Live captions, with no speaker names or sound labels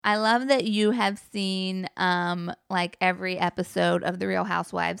I love that you have seen like every episode of The Real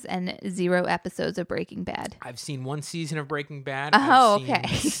Housewives and 0 episodes of Breaking Bad. I've seen 1 season of Breaking Bad. Oh, I've okay.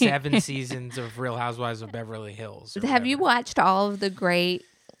 seen 7 seasons of Real Housewives of Beverly Hills. Have you watched all of the great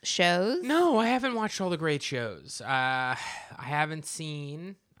shows? No, I haven't watched all the great shows. I haven't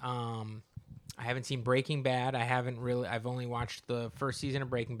seen Breaking Bad. I've only watched the first season of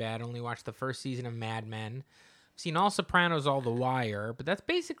Breaking Bad. Only watched the first season of Mad Men. I've seen all Sopranos, all The Wire, but that's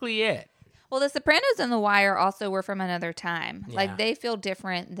basically it. Well, The Sopranos and The Wire also were from another time. Yeah. Like, they feel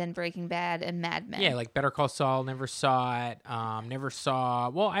different than Breaking Bad and Mad Men. Yeah, like Better Call Saul, never saw it. I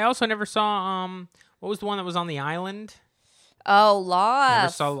also never saw, what was the one that was on the island? Oh, Lost.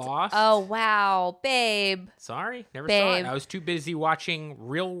 Never saw Lost. Oh, wow. Babe. Sorry, never saw Babe. it. I was too busy watching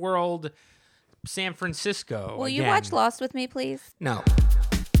Real World San Francisco. Will you again. watch Lost with me, please? No.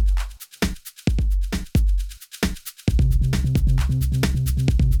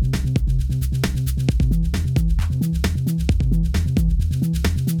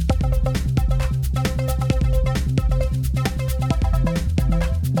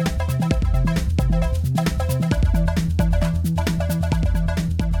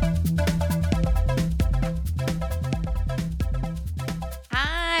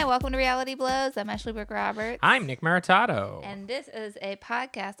 Hi, welcome to Reality Blows. I'm Ashley Brooke Roberts. I'm Nick Maritato. And this is a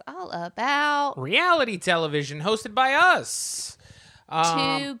podcast all about Reality television hosted by us.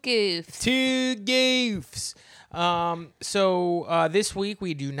 two goofs. Two goofs. So this week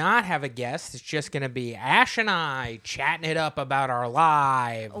we do not have a guest. It's just going to be Ash and I chatting it up about our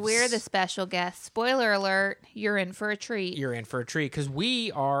lives. We're the special guests. Spoiler alert, you're in for a treat. You're in for a treat because we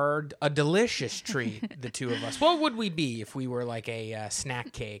are a delicious treat, the two of us. What would we be if we were like a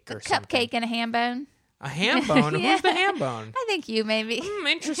snack cake or something? Cupcake and a ham bone. A ham bone? Yeah. Who's the ham bone? I think you maybe.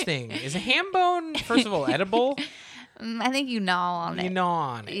 Interesting. Is a ham bone, first of all, edible? I think you gnaw on You it.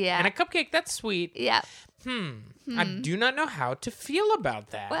 gnaw on it. Yeah. And a cupcake, that's sweet. Yeah. I do not know how to feel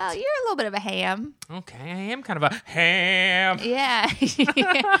about that. Well, you're a little bit of a ham. Okay, I am kind of a ham. Yeah. Why'd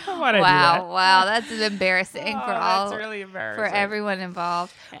I do that? Wow, that's embarrassing for all. That's really embarrassing. For everyone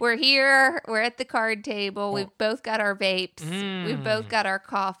involved. We're here. We're at the card table. We've both got our vapes. We've both got our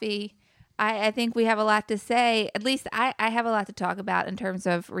coffee. I think we have a lot to say. At least I have a lot to talk about in terms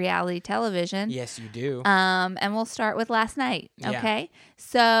of reality television. Yes, you do. And we'll start with last night. Yeah. Okay.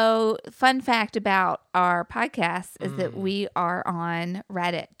 So, fun fact about our podcast is that we are on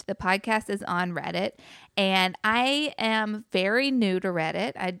Reddit. The podcast is on Reddit, and I am very new to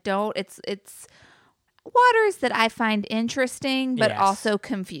Reddit. It's waters that I find interesting, but Yes. also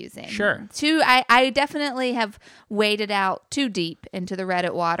confusing. Sure. I definitely have waded out too deep into the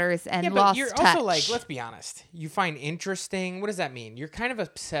Reddit waters and yeah, but lost you're touch. also like, let's be honest. You find interesting. What does that mean? You're kind of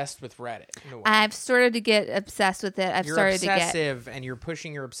obsessed with Reddit. In a way. I've started to get obsessed with it. You're obsessive, and you're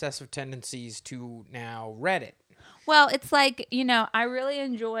pushing your obsessive tendencies to now Reddit. Well, it's like, I really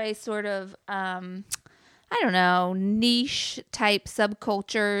enjoy sort of, I don't know, niche type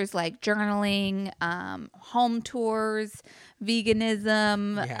subcultures like journaling, home tours,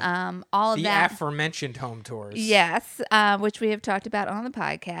 veganism, Yeah. all of The that. aforementioned home tours. Yes, which we have talked about on the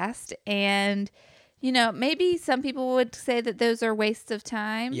podcast. And, maybe some people would say that those are wastes of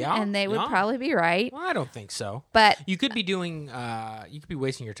time. Yeah, And they would yeah. probably be right. Well, I don't think so. But You could be doing, you could be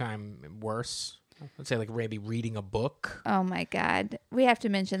wasting your time worse. Let's say like maybe reading a book. oh my God, we have to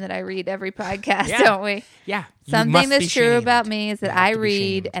mention that I read every podcast, Yeah. don't we? Yeah. you Something must that's be true shamed. about me is that You have I to be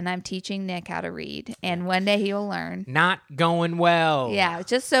read shamed. and I'm teaching Nick how to read. And one day he'll learn. Not going well. Yeah,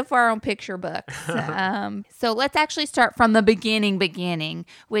 just so far on picture books. So let's actually start from the beginning,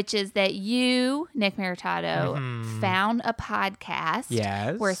 which is that you, Nick Maritato, found a podcast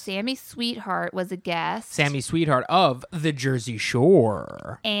Yes. where Sammy Sweetheart was a guest. Sammy Sweetheart of the Jersey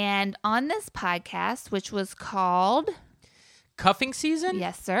Shore. And on this podcast, which was called... Cuffing season?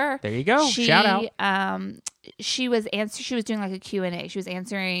 Yes, sir. There you go. Shout out. She was doing like a Q&A. She was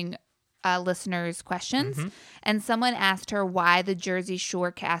answering listeners' questions, and someone asked her why the Jersey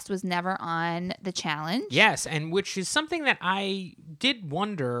Shore cast was never on the challenge. Yes, and which is something that I did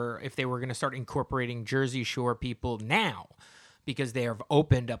wonder if they were going to start incorporating Jersey Shore people now, because they have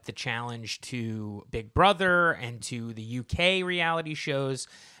opened up the challenge to Big Brother and to the UK reality shows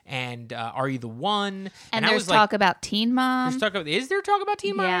and Are You the One? And I there's was talk about Teen Mom. is there talk about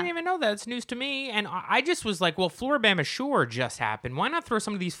Teen Mom? Yeah. I didn't even know that. It's news to me. And I just was like, well, Floribama Shore just happened. Why not throw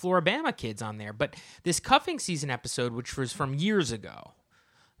some of these Floribama kids on there? But this cuffing season episode, which was from years ago,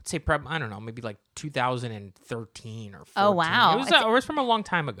 let's say, I don't know, maybe like 2013 or 14. Oh, wow. It was from a long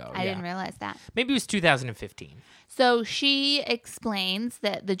time ago. I didn't realize that. Maybe it was 2015. So she explains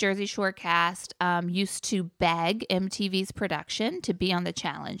that the Jersey Shore cast used to beg MTV's production to be on the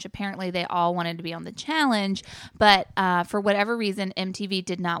challenge. Apparently, they all wanted to be on the challenge, but for whatever reason, MTV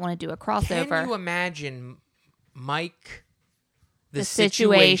did not want to do a crossover. Can you imagine Mike, the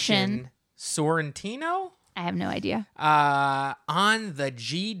Situation Sorrentino? I have no idea. On the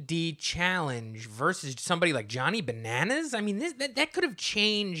GD challenge versus somebody like Johnny Bananas? I mean, that could have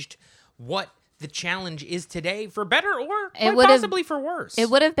changed what the challenge is today for better or possibly for worse.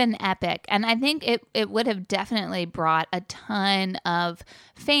 It would have been epic. And I think it would have definitely brought a ton of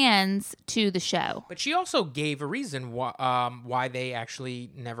fans to the show. But she also gave a reason why they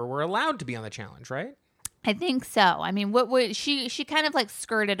actually never were allowed to be on the challenge, right? I think so. I mean, what would she kind of like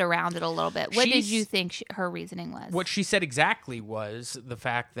skirted around it a little bit. What did you think her reasoning was? What she said exactly was the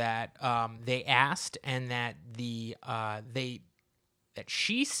fact that they asked and that that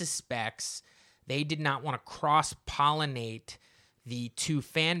she suspects they did not want to cross-pollinate the two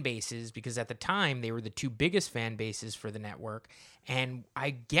fan bases because at the time they were the two biggest fan bases for the network. And I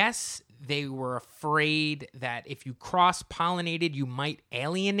guess they were afraid that if you cross-pollinated, you might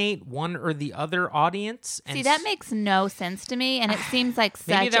alienate one or the other audience. And see, that makes no sense to me, and it seems like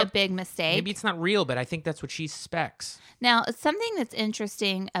such a big mistake. Maybe it's not real, but I think that's what she suspects. Now, something that's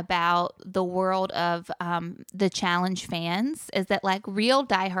interesting about the world of the challenge fans is that like real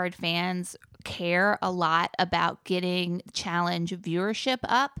diehard fans care a lot about getting challenge viewership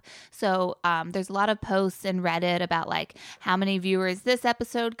up. So there's a lot of posts in Reddit about like how many viewers this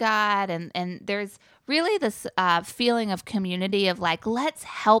episode got, and there's really this feeling of community of like, let's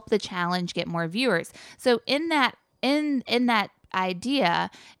help the challenge get more viewers. So in that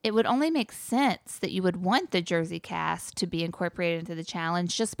idea, it would only make sense that you would want the Jersey cast to be incorporated into the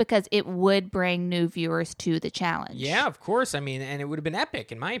challenge just because it would bring new viewers to the challenge. Yeah, of course. I mean, and it would have been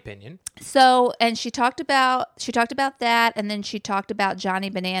epic in my opinion. So, and she talked about that, and then she talked about Johnny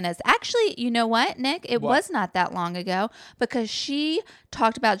Bananas. Actually, you know what, Nick? It was not that long ago because she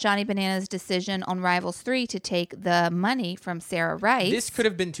talked about Johnny Bananas' decision on Rivals 3 to take the money from Sarah Rice. This could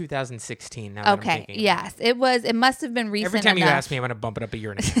have been 2016. Now okay, I'm thinking. Yes, it was. It must have been recent Every time enough. you ask me, I'm going to bump it up a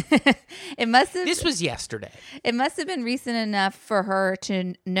year and a half. It must have. This was yesterday. It must have been recent enough for her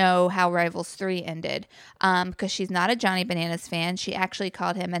to know how Rivals 3 ended, because she's not a Johnny Bananas fan. She actually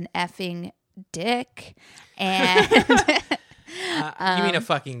called him an effing dick, and you mean a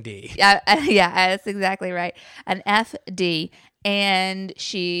fucking D? yeah, that's exactly right, an FD, and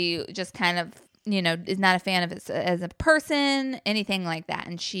she just kind of is not a fan of it as a person, anything like that,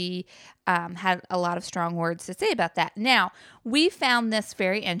 and she had a lot of strong words to say about that. Now, we found this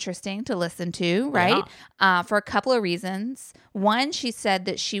very interesting to listen to, right? Yeah. For a couple of reasons. One, she said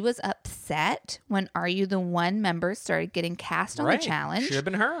that she was upset when Are You the One members started getting cast on the challenge. Should have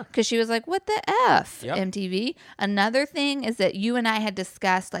been her. Because she was like, what the F, yep. MTV? Another thing is that you and I had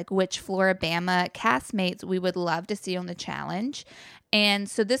discussed like which Floribama castmates we would love to see on the challenge. And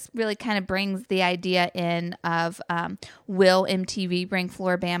so this really kind of brings the idea in of will MTV bring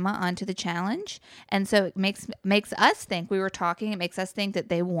Floribama onto the challenge? And so it makes us think, we were talking, it makes us think that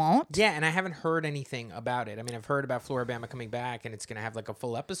they won't. Yeah, and I haven't heard anything about it. I mean, I've heard about Floribama coming back and it's going to have like a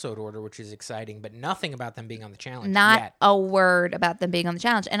full episode order, which is exciting, but nothing about them being on the challenge Not a word about them being on the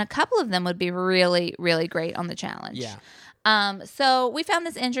challenge. And a couple of them would be really, really great on the challenge. Yeah. So we found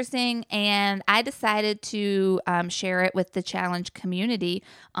this interesting, and I decided to share it with the challenge community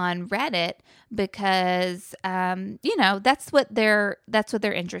on Reddit because that's what they're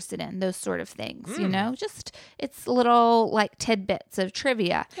interested in, those sort of things. Just it's little like tidbits of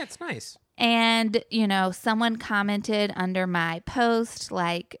trivia. Yeah, it's nice. And, someone commented under my post,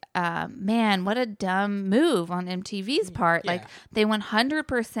 like, man, what a dumb move on MTV's part. Yeah. Like, they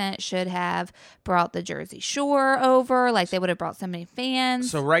 100% should have brought the Jersey Shore over. Like, they would have brought so many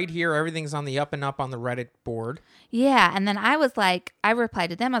fans. So right here, everything's on the up and up on the Reddit board. Yeah. And then I was like, I replied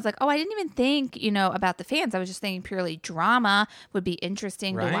to them. I was like, oh, I didn't even think, about the fans. I was just thinking purely drama would be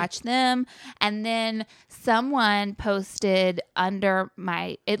interesting to watch them. And then someone posted under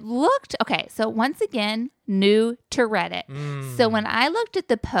okay, so once again, new to Reddit. So when I looked at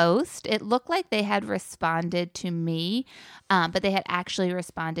the post, it looked like they had responded to me, but they had actually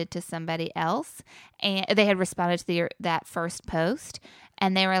responded to somebody else. And they had responded to that first post.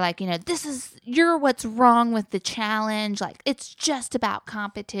 And they were like, you're what's wrong with the challenge. Like, it's just about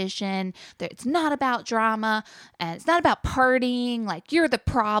competition. It's not about drama. And it's not about partying. Like, you're the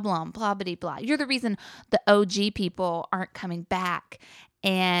problem, blah, blah, blah. You're the reason the OG people aren't coming back.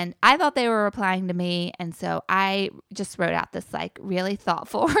 And I thought they were replying to me. And so I just wrote out this like really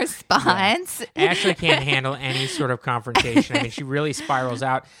thoughtful response. Yeah. Ashley can't handle any sort of confrontation. I mean, she really spirals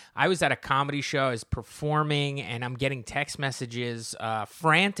out. I was at a comedy show, I was performing, and I'm getting text messages,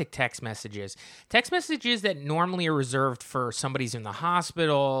 frantic text messages that normally are reserved for somebody's in the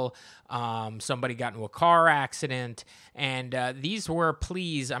hospital, somebody got into a car accident, and these were,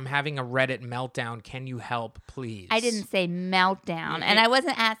 please, I'm having a Reddit meltdown. Can you help, please? I didn't say meltdown. And I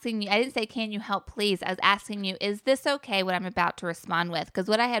wasn't asking you, I didn't say, can you help, please? I was asking you, is this okay what I'm about to respond with? Because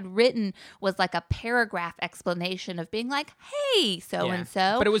what I had written was like a paragraph explanation of being like, hey,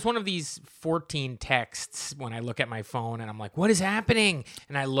 so-and-so. But it was one of these 14 texts when I look at my phone and I'm like, what is happening?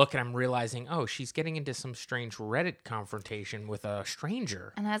 And I look and I'm realizing, oh, she's getting into some strange Reddit confrontation with a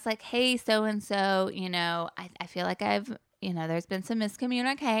stranger. And I was like, hey, so-and-so, I feel like there's been some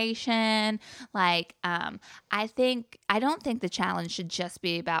miscommunication. Like, I don't think the challenge should just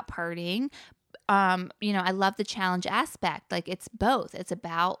be about partying. I love the challenge aspect. Like, it's both. It's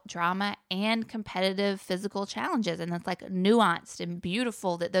about drama and competitive physical challenges. And it's like nuanced and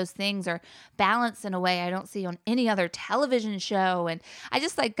beautiful that those things are balanced in a way I don't see on any other television show. And I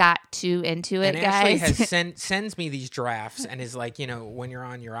just like got too into it, and guys. Ashley sends me these drafts and is like, when you're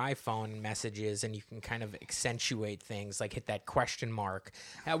on your iPhone messages and you can kind of accentuate things, like hit that question mark.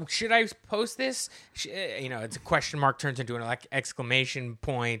 Should I post this? It's a question mark turns into an exclamation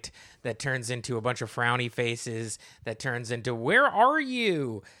point that turns into a bunch of frowny faces, that turns into, where are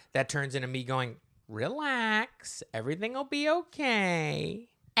you? That turns into me going, relax, everything will be okay.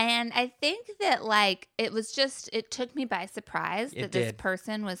 And I think that it took me by surprise that this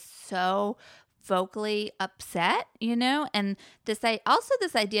person was so vocally upset, and this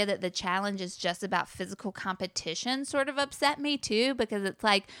idea that the challenge is just about physical competition sort of upset me too, because it's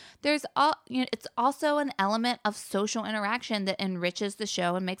like it's also an element of social interaction that enriches the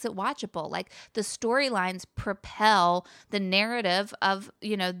show and makes it watchable. Like, the storylines propel the narrative of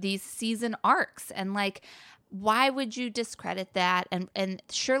these season arcs, and like, why would you discredit that? And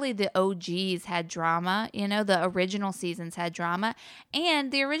surely the OGs had drama, the original seasons had drama. And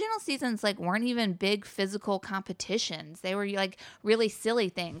the original seasons weren't even big physical competitions. They were really silly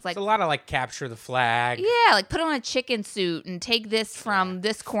things. It's a lot of capture the flag. Yeah, put on a chicken suit and take this from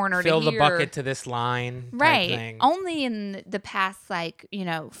this corner Fill to here. Fill the bucket to this line. Right. Type thing. Only in the past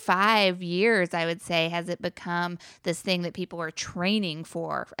 5 years, I would say, has it become this thing that people are training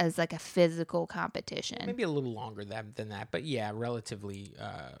for as a physical competition. Maybe a little longer than that, but yeah, relatively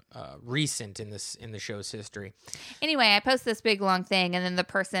recent in the show's history. Anyway, I posted this big long thing, and then the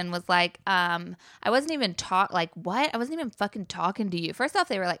person was like, I wasn't even what? I wasn't even fucking talking to you. First off,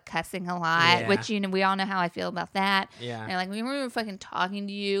 they were cussing a lot, which we all know how I feel about that. Yeah. And we weren't even fucking talking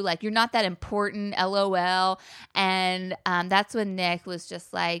to you. You're not that important, LOL. And that's when Nick was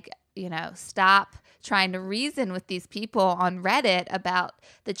just stop trying to reason with these people on Reddit about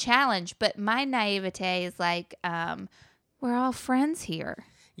the challenge. But my naivete is we're all friends here.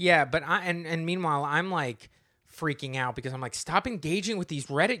 Yeah, but meanwhile, I'm freaking out because I'm stop engaging with these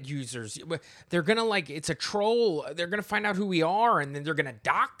Reddit users. They're gonna it's a troll. They're gonna find out who we are, and then they're gonna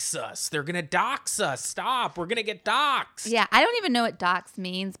dox us. Stop. We're gonna get doxed. Yeah, I don't even know what dox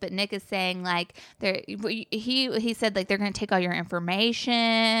means, but Nick is saying he said they're gonna take all your information,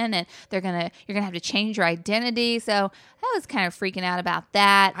 and you're gonna have to change your identity. So I was kind of freaking out about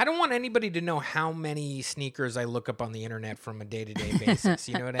that. I don't want anybody to know how many sneakers I look up on the internet from a day-to-day basis.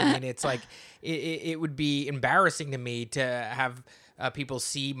 You know what I mean? It's it would be embarrassing to me to have people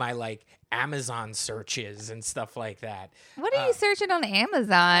see my Amazon searches and stuff like that. What are you searching on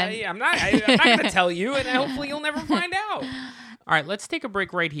Amazon? I'm not going to tell you, and hopefully you'll never find out. All right, let's take a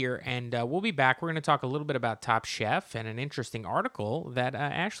break right here, and we'll be back. We're going to talk a little bit about Top Chef and an interesting article that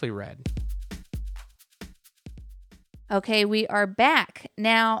Ashley read. Okay, we are back.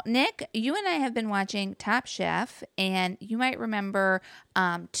 Now, Nick, you and I have been watching Top Chef, and you might remember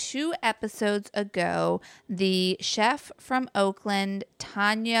 2 episodes ago, the chef from Oakland,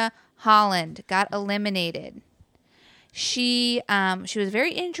 Tanya Holland, got eliminated. She was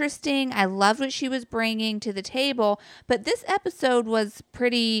very interesting. I loved what she was bringing to the table, but this episode was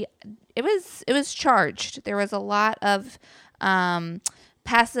it was charged. There was a lot of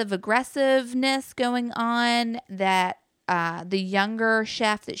passive aggressiveness going on that the younger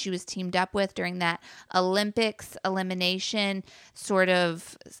chef that she was teamed up with during that Olympics elimination sort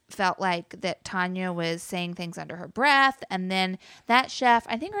of felt like that Tanya was saying things under her breath. And then that chef,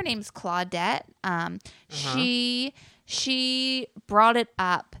 I think her name's Claudette, she brought it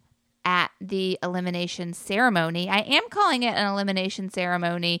up at the elimination ceremony. I am calling it an elimination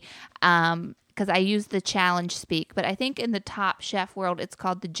ceremony because because I use the challenge speak, but I think in the Top Chef world, it's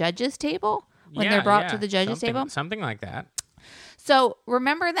called the judges table when they're brought to the judges table. Something like that. So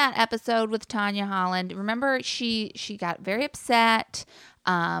remember that episode with Tanya Holland? Remember she got very upset.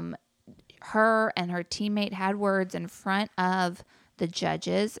 Her and her teammate had words in front of the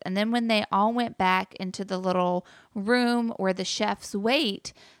judges. And then when they all went back into the little room where the chefs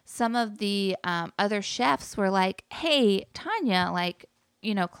wait, some of the other chefs were like, hey, Tanya, like,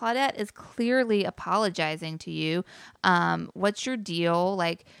 you know, Claudette is clearly apologizing to you. What's your deal?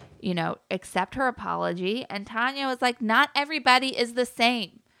 Like, you know, accept her apology. And Tanya was like, not everybody is the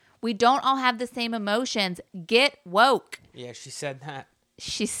same. We don't all have the same emotions. Get woke. Yeah, she said that.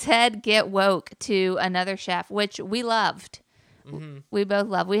 She said get woke to another chef, which we loved. Mm-hmm. We both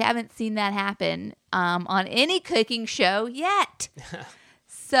love. We haven't seen that happen on any cooking show yet.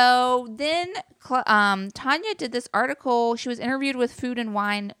 So then Tanya did this article. She was interviewed with Food and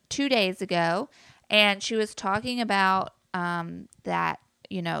Wine 2 days ago, and she was talking about that,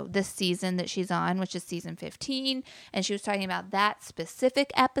 you know, this season that she's on, which is season 15, and she was talking about that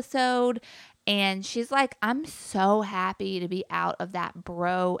specific episode. And she's like, I'm so happy to be out of that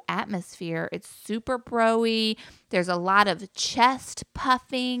bro atmosphere. It's super bro-y. There's a lot of chest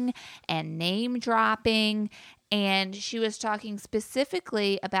puffing and name dropping. And she was talking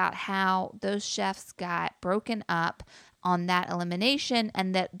specifically about how those chefs got broken up on that elimination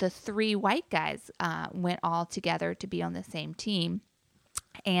and that the 3 white guys went all together to be on the same team.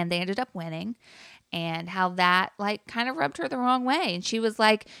 And they ended up winning. And how that like kind of rubbed her the wrong way. And she was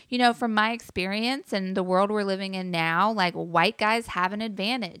like, you know, from my experience and the world we're living in now, like white guys have an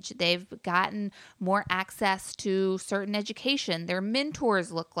advantage. They've gotten more access to certain education. Their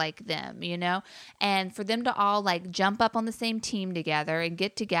mentors look like them, you know, and for them to all like jump up on the same team together and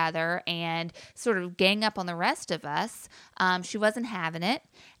get together and sort of gang up on the rest of us, she wasn't having it.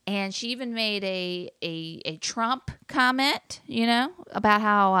 And she even made a Trump comment, you know, about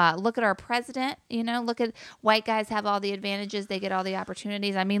how, look at our president, you know, look at white guys have all the advantages. They get all the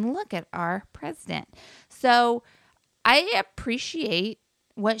opportunities. I mean, look at our president. So I appreciate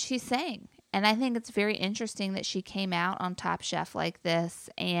what she's saying. And I think it's very interesting that she came out on Top Chef like this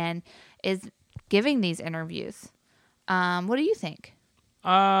and is giving these interviews. What do you think?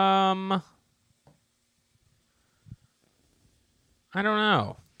 I don't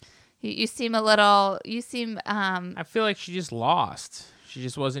know. You seem a little, I feel like she just lost. She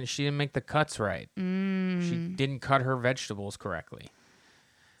didn't make the cuts right. She didn't cut her vegetables correctly.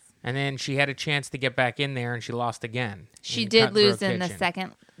 And then she had a chance to get back in there and she lost again. She did lose in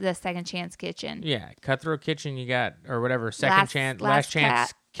the second chance kitchen. Yeah, Cutthroat Kitchen you got, or whatever, last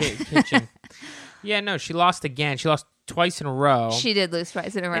chance kitchen. Yeah, no, she lost again. She lost twice in a row. She did lose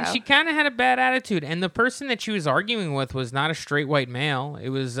twice in a row. And she kind of had a bad attitude. And the person that she was arguing with was not a straight white male. It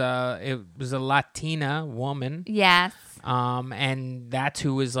was a Latina woman. Yes. And that's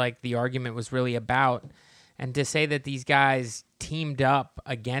who was like the argument was really about. And to say that these guys teamed up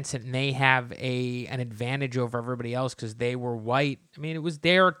against it and they have an advantage over everybody else because they were white. I mean, it was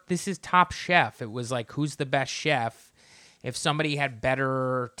this is Top Chef. It was like, who's the best chef? If somebody had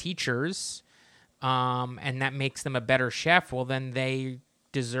better teachers, and that makes them a better chef, well, then they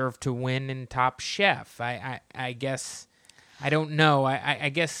deserve to win in Top Chef. I guess, I don't know. I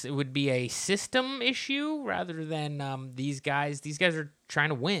guess it would be a system issue rather than these guys. These guys are trying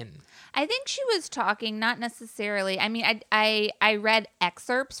to win. I think she was talking, not necessarily. I mean, I read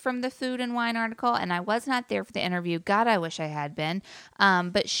excerpts from the Food and Wine article, and I was not there for the interview. God, I wish I had been.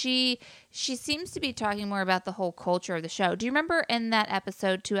 But she seems to be talking more about the whole culture of the show. Do you remember in that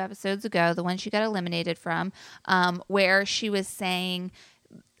episode 2 episodes ago, the one she got eliminated from, where she was saying,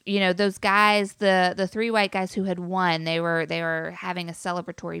 you know, those guys, the 3 white guys who had won, they were having a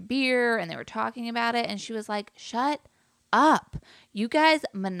celebratory beer and they were talking about it, and she was like, shut up. You guys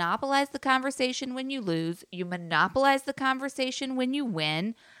monopolize the conversation when you lose. You monopolize the conversation when you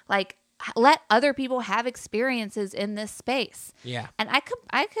win. Like, let other people have experiences in this space. Yeah. And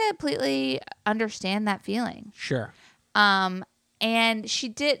I completely understand that feeling. Sure. And she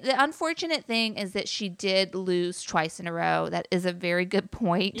did. The unfortunate thing is that she did lose twice in a row. That is a very good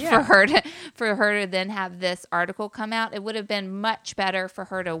point for her to then have this article come out. It would have been much better for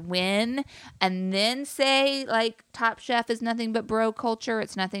her to win and then say like Top Chef is nothing but bro culture.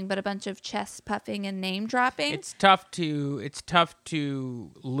 It's nothing but a bunch of chest puffing and name dropping. It's tough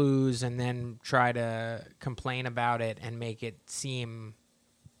to lose and then try to complain about it and make it seem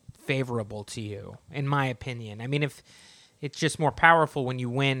favorable to you, in my opinion. I mean, if it's just more powerful when you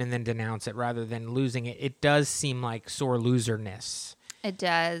win and then denounce it rather than losing it. It does seem like sore loserness. It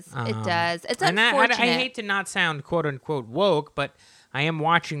does. It does. It's unfortunate. I hate to not sound quote unquote woke, but I am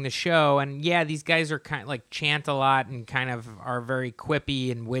watching the show, and yeah, these guys are kind of like chant a lot and kind of are very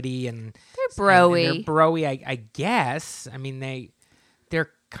quippy and witty, and They're broy. And they're broy, I guess. I mean,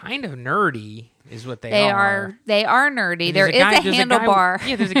 they're kind of nerdy, is what they are. They are nerdy. And There is a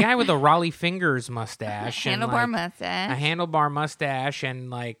handlebar. There's a guy with a Raleigh Fingers mustache. Handlebar and mustache. A handlebar mustache, and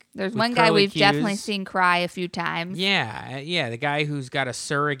like there's with one guy we've curlicues. definitely seen cry a few times. Yeah, the guy who's got a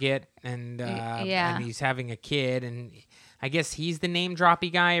surrogate and he's having a kid, and I guess he's the name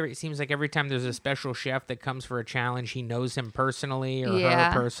droppy guy. It seems like every time there's a special chef that comes for a challenge, he knows him personally or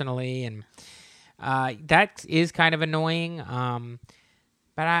her personally, and that is kind of annoying.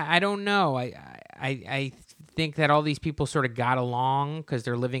 But I don't know. I think that all these people sort of got along because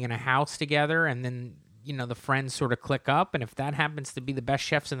they're living in a house together, and then the friends sort of click up, and if that happens to be the best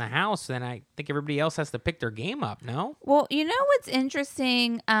chefs in the house, then I think everybody else has to pick their game up. No? Well, what's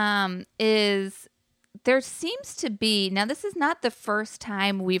interesting is there seems to be, now this is not the first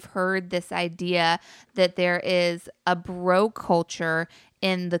time we've heard this idea that there is a bro culture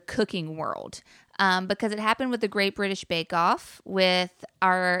in the cooking world. Because it happened with the Great British Bake Off with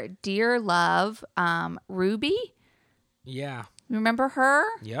our dear love, Ruby. Yeah. Remember her?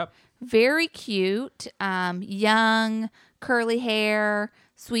 Yep. Very cute, young, curly hair,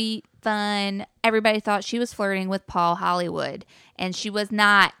 sweet, fun. Everybody thought she was flirting with Paul Hollywood, and she was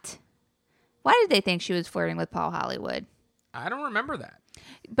not. Why did they think she was flirting with Paul Hollywood? I don't remember that.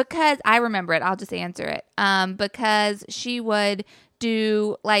 Because I remember it. I'll just answer it. Because she would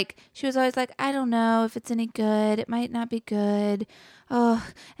do, she was always like, I don't know if it's any good. It might not be good. Oh,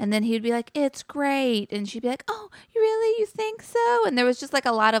 and then he would be like, it's great. And she'd be like, oh, you think so? And there was just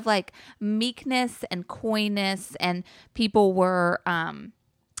a lot of meekness and coyness, and people were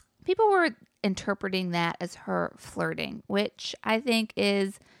interpreting that as her flirting, which I think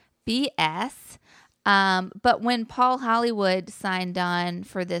is BS. But when Paul Hollywood signed on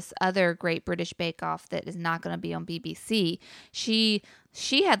for this other Great British Bake Off that is not going to be on BBC, she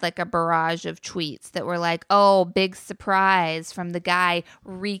had a barrage of tweets that were like, oh, big surprise from the guy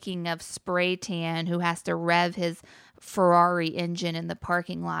reeking of spray tan who has to rev his Ferrari engine in the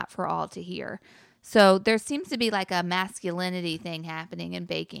parking lot for all to hear. So there seems to be a masculinity thing happening in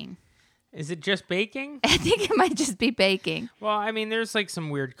baking. Is it just baking? I think it might just be baking. Well, I mean, there's some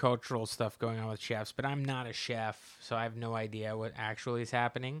weird cultural stuff going on with chefs, but I'm not a chef, so I have no idea what actually is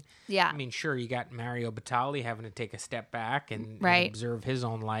happening. Yeah. I mean, sure, you got Mario Batali having to take a step back and observe his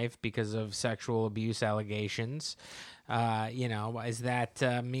own life because of sexual abuse allegations. Does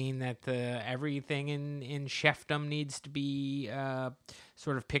that mean that everything in chefdom needs to be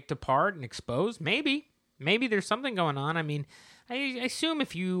sort of picked apart and exposed? Maybe there's something going on. I mean, I assume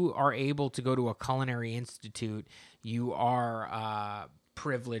if you are able to go to a culinary institute, you are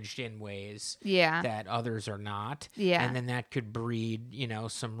privileged in ways that others are not. Yeah. And then that could breed,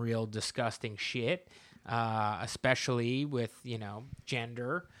 some real disgusting shit, especially with,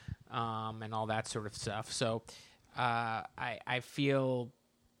 gender and all that sort of stuff. So I feel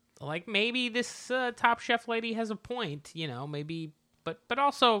like maybe this Top Chef lady has a point, maybe, but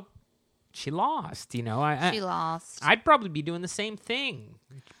also she lost, she lost. I'd probably be doing the same thing,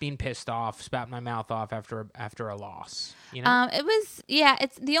 being pissed off, spouting my mouth off after a loss.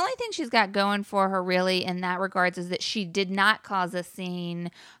 It's the only thing she's got going for her really in that regards is that she did not cause a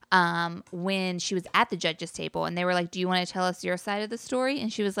scene when she was at the judges table, and they were like, do you want to tell us your side of the story?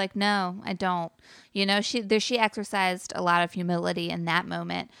 And she was like, no, I don't. She exercised a lot of humility in that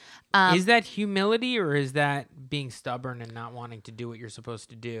moment. Is that humility, or is that being stubborn and not wanting to do what you're supposed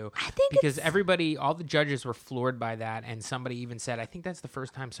to do? I think because all the judges were floored by that, and somebody even said, I think that's the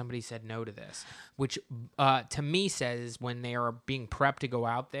first time somebody said no to this, which to me says when they are being prepped to go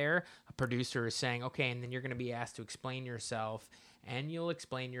out there, a producer is saying, okay, and then you're going to be asked to explain yourself, and you'll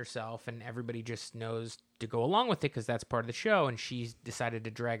explain yourself, and everybody just knows to go along with it because that's part of the show. And she's decided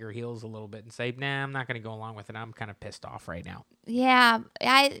to drag her heels a little bit and say, nah, I'm not going to go along with it. I'm kind of pissed off right now. Yeah,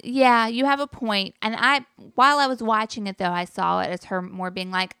 you have a point. And while I was watching it, though, I saw it as her more being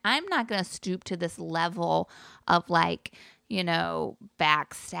like, I'm not going to stoop to this level of backstabbing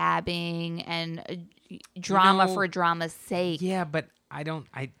and drama for drama's sake. Yeah, but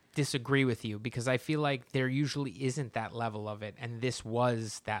I disagree with you because I feel like there usually isn't that level of it, and this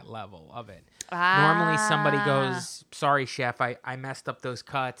was that level of it. Normally somebody goes, sorry chef, I messed up those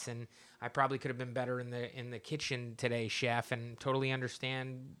cuts, and I probably could have been better in the kitchen today, chef, and totally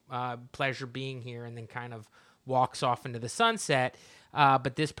understand pleasure being here, and then kind of walks off into the sunset.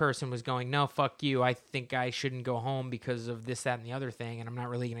 But this person was going, no, fuck you. I think I shouldn't go home because of this, that, and the other thing. And I'm not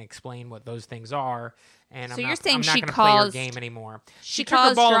really going to explain what those things are. And So I'm you're saying I'm not she going to play her caused- game anymore. she took her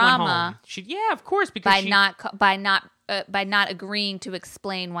caused ball and went drama home. Yeah, of course, because by not agreeing to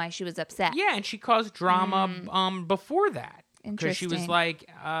explain why she was upset. yeah, and she caused drama before that because she was Interesting.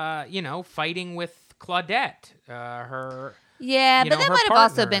 like, fighting with Claudette, her. Yeah, you but know, that her might have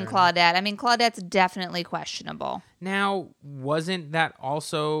also been partner. Claudette. I mean, Claudette's definitely questionable. Now, wasn't that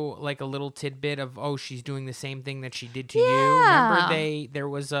also like a little tidbit of, oh, she's doing the same thing that she did to you? Yeah. Remember there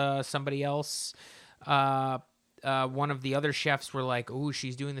was somebody else, one of the other chefs were like, oh,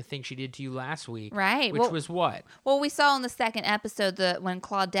 she's doing the thing she did to you last week. Right. Which was what? Well, we saw in the second episode that when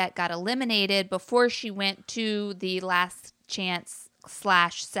Claudette got eliminated before she went to the last chance /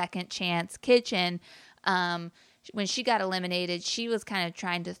 second chance kitchen, when she got eliminated, she was kind of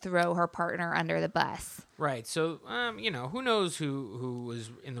trying to throw her partner under the bus. Right. So, who knows who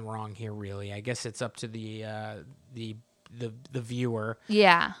was in the wrong here, really? I guess it's up to the viewer.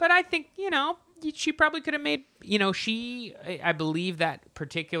 Yeah. But I think, she probably could have made, I believe that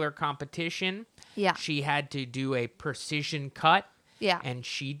particular competition, Yeah. she had to do a precision cut. Yeah. And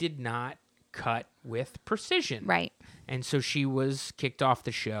she did not cut with precision. Right. And so she was kicked off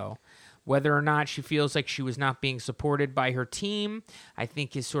the show. Whether or not she feels like she was not being supported by her team, I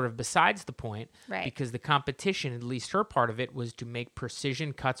think is sort of besides the point. Right. Because the competition, at least her part of it, was to make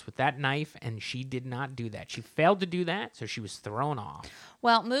precision cuts with that knife, and she did not do that. She failed to do that, so she was thrown off.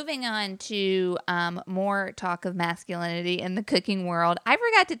 Well, moving on to more talk of masculinity in the cooking world, I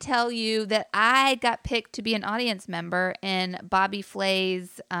forgot to tell you that I got picked to be an audience member in Bobby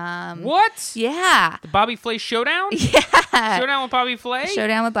Flay's. What? Yeah. The Bobby Flay Showdown? Yeah. Showdown with Bobby Flay?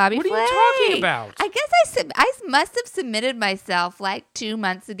 Showdown with Bobby What Flay. are you talking about? I guess I must have submitted myself like 2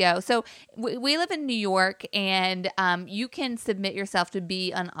 months ago. So we live in New York, and you can submit yourself to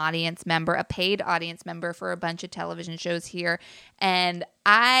be an audience member, a paid audience member for a bunch of television shows here. And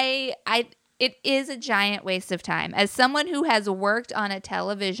it is a giant waste of time. As someone who has worked on a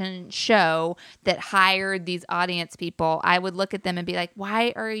television show that hired these audience people, I would look at them and be like,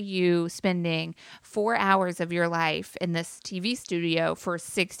 why are you spending 4 hours of your life in this TV studio for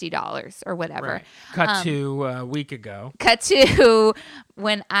 $60 or whatever? Right. Cut to a week ago. Cut to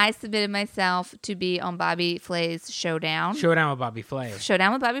when I submitted myself to be on Bobby Flay's Showdown. Showdown with Bobby Flay.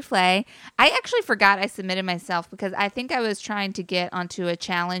 Showdown with Bobby Flay. I actually forgot I submitted myself because I think I was trying to get onto a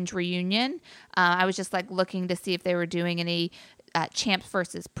challenge reunion. I was just like looking to see if they were doing any Champs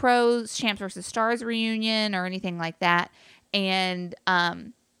versus Pros, Champs versus Stars reunion or anything like that. And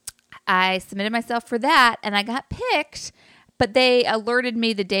I submitted myself for that and I got picked, but they alerted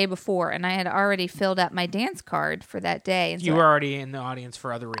me the day before and I had already filled out my dance card for that day. And You so were already in the audience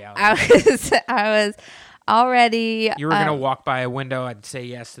for other reality. I was already. You were going to walk by a window. I'd say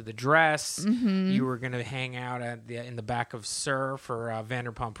yes to the dress. Mm-hmm. You were going to hang out in the back of Sir for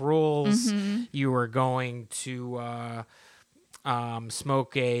Vanderpump Rules. Mm-hmm. You were going to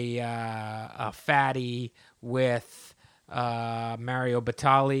smoke a fatty with Mario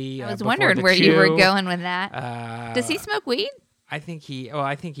Batali. I was before wondering the where you were Chew. going with that. Does he smoke weed? I think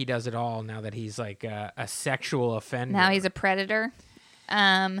he does it all now that he's like a sexual offender. Now he's a predator.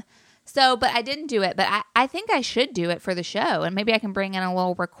 But I didn't do it. But I think I should do it for the show. And maybe I can bring in a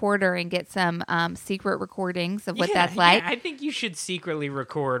little recorder and get some secret recordings of what that's like. Yeah, I think you should secretly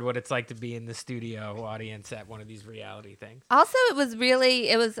record what it's like to be in the studio audience at one of these reality things. Also, it was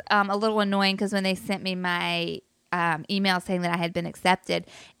a little annoying because when they sent me my email saying that I had been accepted,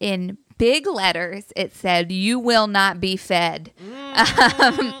 in big letters, it said, "You will not be fed."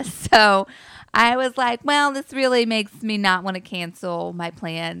 So I was like, well, this really makes me not want to cancel my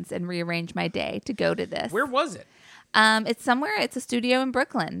plans and rearrange my day to go to this. Where was it? It's a studio in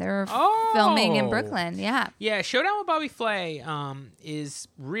Brooklyn. They're filming in Brooklyn. Yeah. Yeah, Showdown with Bobby Flay is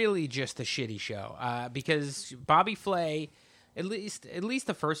really just a shitty show because Bobby Flay, at least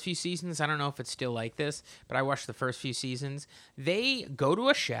the first few seasons, I don't know if it's still like this, but I watched the first few seasons. They go to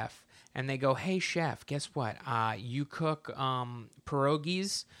a chef and they go, "Hey chef, guess what? You cook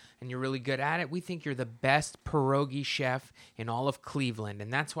pierogies and you're really good at it. We think you're the best pierogi chef in all of Cleveland,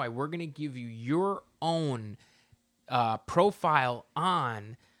 and that's why we're going to give you your own profile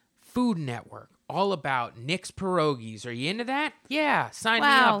on Food Network, all about Nick's pierogies. Are you into that? Yeah, sign me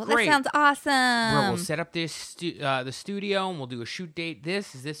up. Great. That sounds awesome. We'll set up this the studio and we'll do a shoot date.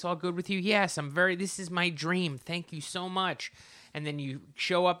 Is this all good with you? Yes, this is my dream. Thank you so much." and then you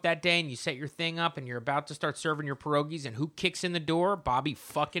show up that day and you set your thing up and you're about to start serving your pierogies, and who kicks in the door? Bobby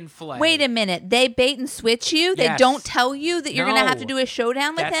fucking Flay. Wait a minute. They bait and switch you? They Yes. don't tell you that you're going to have to do a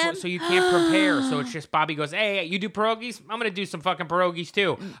showdown with him? So you can't prepare. So it's just Bobby goes, hey, you do pierogies? I'm going to do some fucking pierogies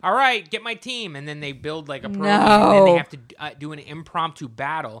too. All right, get my team. And then they build like a pierogi, and then they have to do an impromptu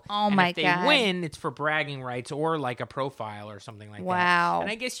battle. Oh, and my if they God. win, it's for bragging rights or like a profile or something like that. Wow. And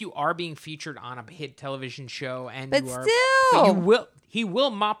I guess you are being featured on a hit television show, and But you are. still. But you will. He will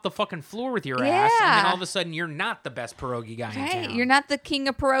mop the fucking floor with your ass, and then Yeah. all of a sudden you're not the best pierogi guy in Right. town. You're not the king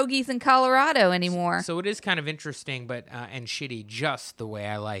of pierogies in Colorado anymore. So it is kind of interesting, but and shitty, just the way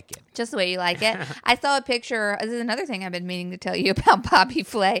I like it. Just the way you like it. I saw a picture. This is another thing I've been meaning to tell you about Bobby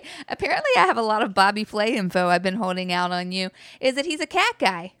Flay. Apparently, I have a lot of Bobby Flay info I've been holding out on you. Is that he's a cat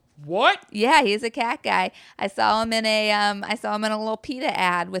guy? What? Yeah, he's a cat guy. I saw him in a little PETA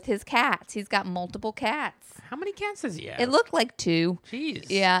ad with his cats. He's got multiple cats. How many cats does he have? It looked like 2. Jeez.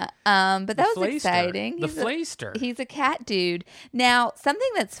 Yeah, but that was Flayster. exciting. The Flayster. He's a cat dude. Now, something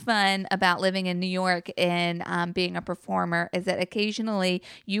that's fun about living in New York and being a performer is that occasionally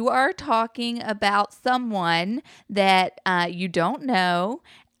you are talking about someone that you don't know.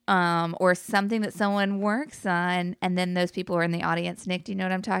 Or something that someone works on, and then those people are in the audience. Nick, do you know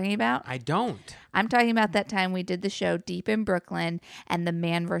what I'm talking about? I don't. I'm talking about that time we did the show Deep in Brooklyn, and the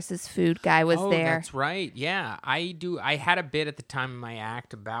Man vs. Food guy was there. That's right. Yeah, I do. I had a bit at the time of my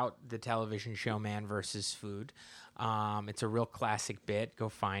act about the television show Man vs. Food. It's a real classic bit. Go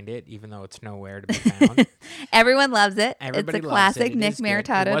find it, even though it's nowhere to be found. Everyone loves it. Everybody it's a loves classic it. It Nick is good.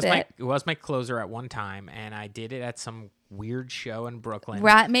 Maritato bit. It was my closer at one time, and I did it at some weird show in Brooklyn.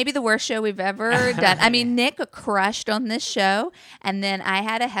 Right, maybe the worst show we've ever done. I mean, Nick crushed on this show, and then I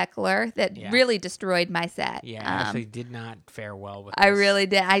had a heckler that really destroyed my set. Yeah, I actually did not fare well with I this. really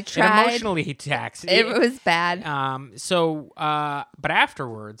did. I It tried. emotionally taxed. It was bad. But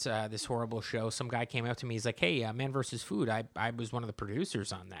afterwards, this horrible show, some guy came up to me. He's like, "Hey, Man vs. Food. I was one of the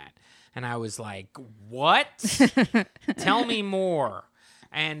producers on that," and I was like, "What? Tell me more."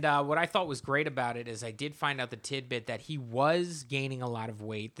 And what I thought was great about it is I did find out the tidbit that he was gaining a lot of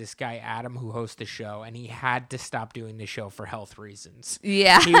weight, this guy Adam who hosts the show, and he had to stop doing the show for health reasons.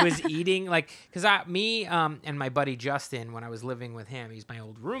 Yeah. He was eating, because and my buddy Justin, when I was living with him, he's my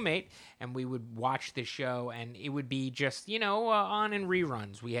old roommate, and we would watch the show, and it would be just, on in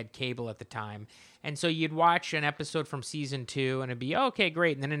reruns. We had cable at the time. And so you'd watch an episode from season 2, and it'd be, okay,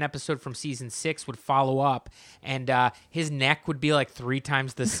 great. And then an episode from season 6 would follow up, and his neck would be like 3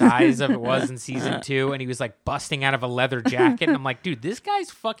 times the size of it was in season 2, and he was like busting out of a leather jacket. And I'm like, dude, this guy's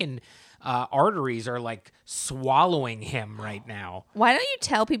fucking arteries are like swallowing him right now. Why don't you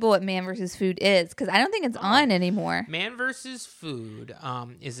tell people what Man vs. Food is? Because I don't think it's on anymore. Man vs. Food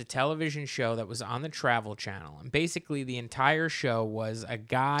is a television show that was on the Travel Channel. And basically the entire show was a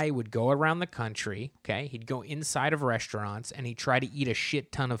guy would go around the country, okay? He'd go inside of restaurants and he'd try to eat a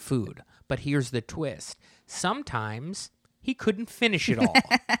shit ton of food. But here's the twist. Sometimes he couldn't finish it all.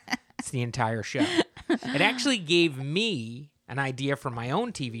 It's the entire show. It actually gave me an idea for my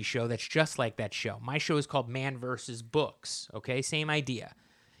own TV show that's just like that show. My show is called Man vs. Books, okay? Same idea.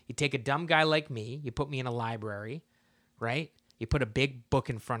 You take a dumb guy like me, you put me in a library, right? You put a big book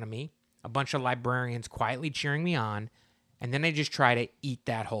in front of me, a bunch of librarians quietly cheering me on, and then I just try to eat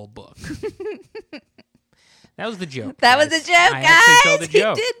that whole book. That was the joke. That was guys. the joke, I actually told guys. the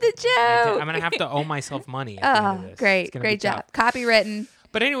joke. He did the joke. I'm going to have to owe myself money at the end of this. Great. It's gonna be Great job. tough. Copywritten.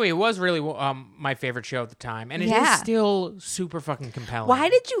 But anyway, it was really my favorite show at the time, and it is Yeah. still super fucking compelling. Why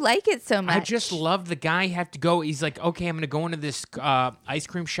did you like it so much? I just love the guy had to go. He's like, okay, I'm going to go into this ice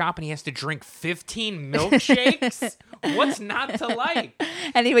cream shop, and he has to drink 15 milkshakes. What's not to like?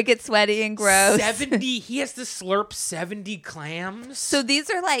 And he would get sweaty and gross. 70. He has to slurp 70 clams. So these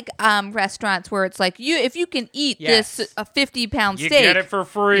are like restaurants where it's like if you can eat Yes. this a 50-pound you steak, get it for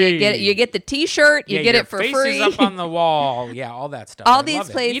free. You get the T-shirt, you Yeah, get your it for face free. is up on the wall. Yeah, all that stuff. All I these love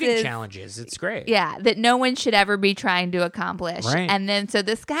it. places- Eating challenges. It's great. Yeah, that no one should ever be trying to accomplish. Right. And then so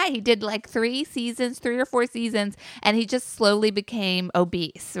this guy, he did like 3 or 4 seasons, and he just slowly became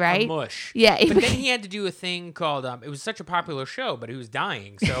obese, right? A mush. Yeah, he But then became- he had to do a thing called, it was such a popular show, but he was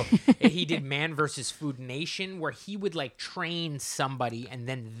dying. So he did Man vs. Food Nation, where he would like train somebody and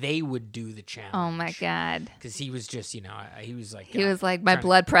then they would do the challenge. Oh my God. Because he was just, he was like... He was like, my trying-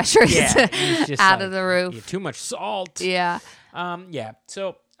 blood pressure is Yeah, he was just out like, of the roof. "Yeah, too much salt. Yeah. Yeah.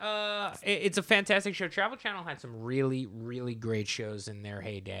 So It's a fantastic show. Travel Channel had some really, really great shows in their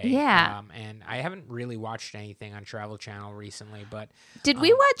heyday. Yeah. And I haven't really watched anything on Travel Channel recently, but Did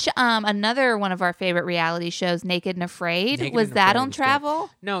we watch another one of our favorite reality shows, Naked and Afraid? Naked Was and that Afraid on was Travel? good.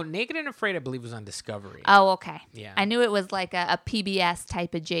 No, Naked and Afraid, I believe, was on Discovery. Oh, okay. Yeah. I knew it was like a PBS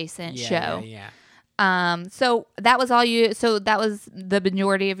type adjacent show. Yeah. So that was all you. So that was the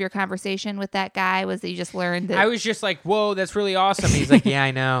majority of your conversation with that guy. Was that you just learned that? I was just like, "Whoa, that's really awesome." He's like, "Yeah, I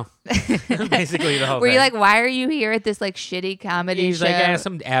know." Basically, the whole Were thing. you like, why are you here at this like shitty comedy He's show? like, yeah,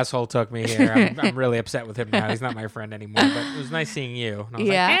 some asshole took me here. I'm really upset with him now. He's not my friend anymore. But it was nice seeing you. And I was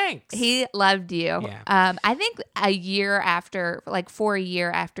like, thanks. He loved you. Yeah. I think a year after, like for a year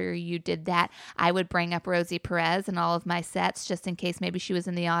after you did that, I would bring up Rosie Perez in all of my sets just in case maybe she was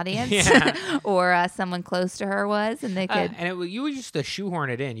in the audience or someone close to her was, and they could. You would used to shoehorn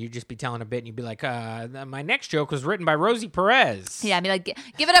it in. You'd just be telling a bit, and you'd be like, my next joke was written by Rosie Perez. Yeah, I'd be like,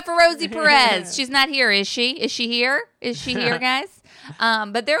 give it up for Rosie Perez. She's not here, is she? Is she here? Is she here, guys?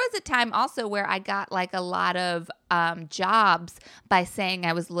 But there was a time also where I got like a lot of jobs by saying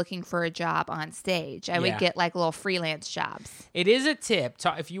I was looking for a job on stage. I would get like little freelance jobs. It is a tip.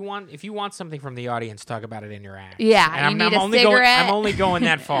 If you want something from the audience, talk about it in your act. Yeah, and you need a cigarette. I'm only going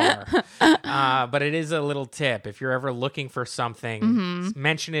that far. But it is a little tip. If you're ever looking for something,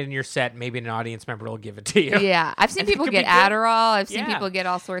 mention it in your set. Maybe an audience member will give it to you. Yeah, I've seen people get Adderall. I've seen people get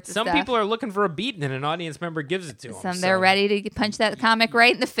all sorts of stuff. Some people are looking for a beat, and then an audience member gives it to them. They're ready to punch that comic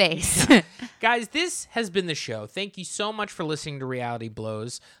right in the face. Guys, this has been the show. Thank you so much for listening to Reality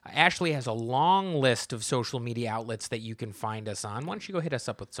Blows. Ashley has a long list of social media outlets that you can find us on. Why don't you go hit us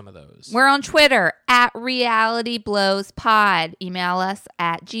up with some of those? We're on Twitter at RealityBlowsPod. Email us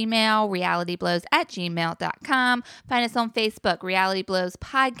at Gmail, realityblows@gmail.com. Find us on Facebook, Reality Blows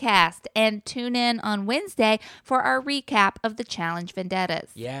Podcast, and tune in on Wednesday for our recap of the Challenge Vendettas.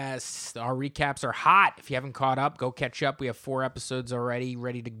 Yes, our recaps are hot. If you haven't caught up, go catch up. We have 4 episodes already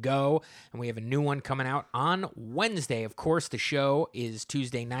ready to go, and we have a new one coming out on Wednesday. Of course, the show is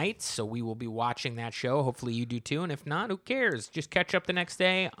Tuesday nights, so we will be watching that show. Hopefully you do too, and if not, who cares? Just catch up the next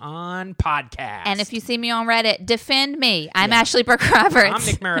day on podcast. And if you see me on Reddit, defend me. I'm Ashley Burke Roberts. I'm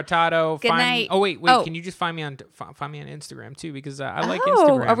Nick Maritato. Good night. Oh, wait. Can you just find me on Instagram too? Because I like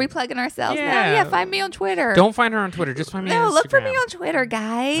Instagram. Are we plugging ourselves now? Yeah. Yeah, find me on Twitter. Don't find her on Twitter. Just find me on Instagram. No, look for me on Twitter,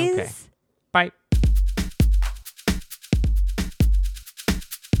 guys. Okay. Bye.